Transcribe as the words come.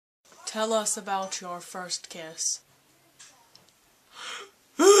Tell us about your first kiss.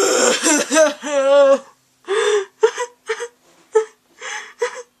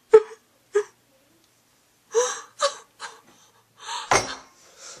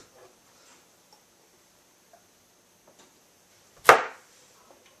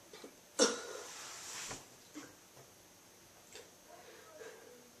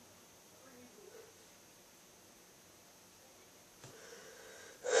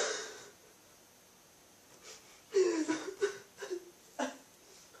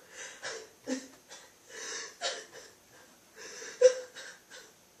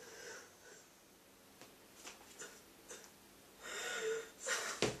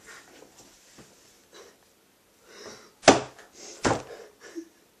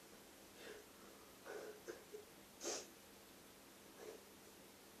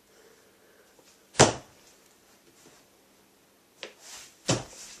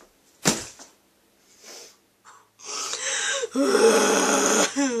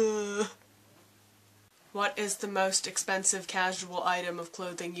 What is the most expensive casual item of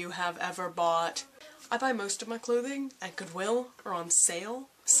clothing you have ever bought? I buy most of my clothing at Goodwill or on sale,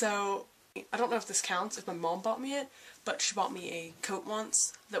 so I don't know if this counts if my mom bought me it, but she bought me a coat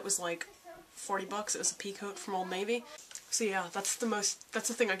once that was like 40 bucks. It was a pea coat from Old Navy. So yeah, that's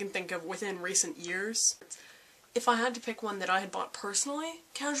the thing I can think of within recent years. If I had to pick one that I had bought personally,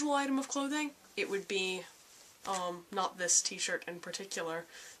 casual item of clothing, it would be not this t-shirt in particular,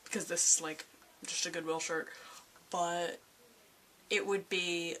 because this is like just a Goodwill shirt, but it would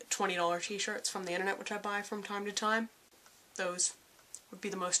be $20 t-shirts from the internet, which I buy from time to time. Those would be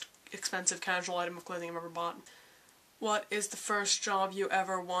the most expensive casual item of clothing I've ever bought. What is the first job you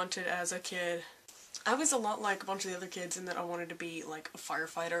ever wanted as a kid? I was a lot like a bunch of the other kids in that I wanted to be like a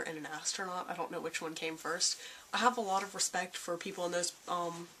firefighter and an astronaut. I don't know which one came first. I have a lot of respect for people in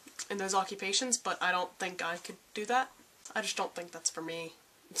those occupations, but I don't think I could do that. I just don't think that's for me.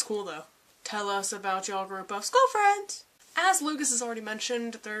 It's cool though. Tell us about your group of school friends! As Lucas has already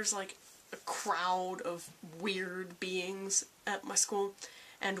mentioned, there's like a crowd of weird beings at my school,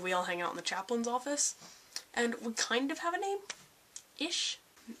 and we all hang out in the chaplain's office, and we kind of have a name-ish.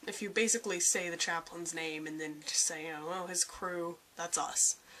 If you basically say the chaplain's name and then just say, oh, well, his crew, that's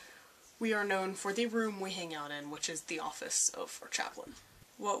us. We are known for the room we hang out in, which is the office of our chaplain.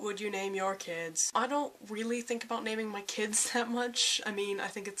 What would you name your kids? I don't really think about naming my kids that much. I mean, I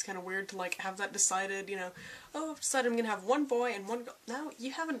think it's kind of weird to like have that decided, you know, oh, I've decided I'm gonna have one boy and one girl. No,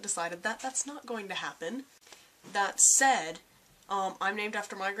 you haven't decided that. That's not going to happen. That said, I'm named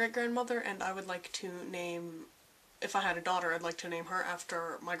after my great-grandmother, and I would like to name, if I had a daughter, I'd like to name her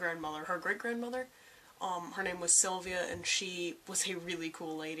after my grandmother, her great-grandmother. Her name was Sylvia, and she was a really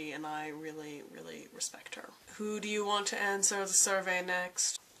cool lady, and I really, really respect her. Who do you want to answer the survey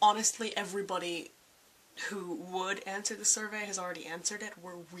next? Honestly, everybody who would answer the survey has already answered it.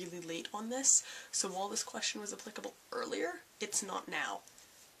 We're really late on this, so while this question was applicable earlier, it's not now.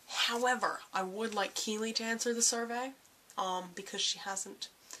 However, I would like Keely to answer the survey, because she hasn't,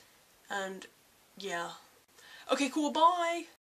 and yeah. Okay, cool, bye!